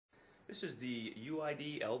This is the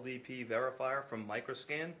UID LDP Verifier from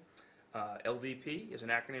Microscan. LDP is an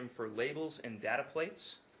acronym for Labels and Data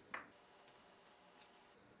Plates.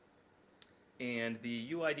 And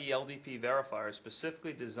the UID LDP Verifier is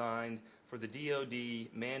specifically designed for the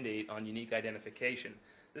DOD mandate on unique identification.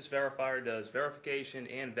 This verifier does verification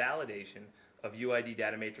and validation of UID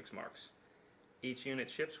data matrix marks. Each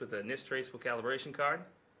unit ships with a NIST traceable calibration card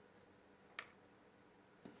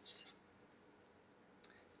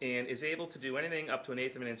and is able to do anything up to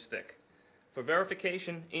 1/8 of an inch thick. For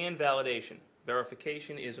verification and validation,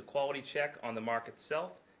 verification is a quality check on the mark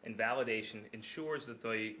itself, and validation ensures that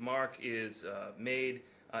the mark is made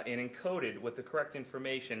and encoded with the correct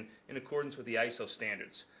information in accordance with the ISO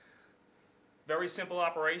standards. Very simple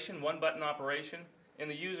operation, one button operation, and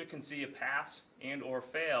the user can see a pass and or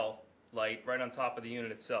fail light right on top of the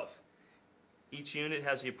unit itself. Each unit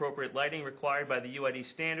has the appropriate lighting required by the UID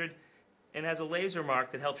standard and has a laser mark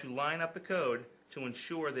that helps you line up the code to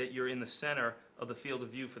ensure that you're in the center of the field of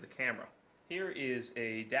view for the camera. Here is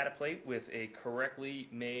a data plate with a correctly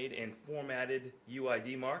made and formatted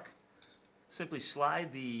UID mark. Simply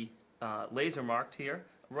slide the laser marked here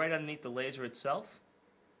right underneath the laser itself.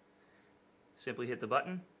 Simply hit the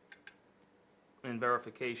button and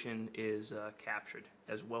verification is captured,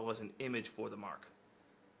 as well as an image for the mark.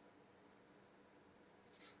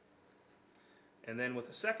 And then with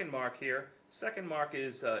the second mark here, second mark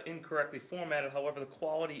is incorrectly formatted, however the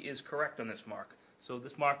quality is correct on this mark. So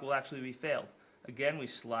this mark will actually be failed. Again, we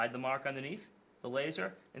slide the mark underneath the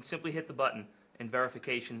laser and simply hit the button, and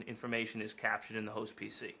verification information is captured in the host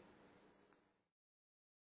PC.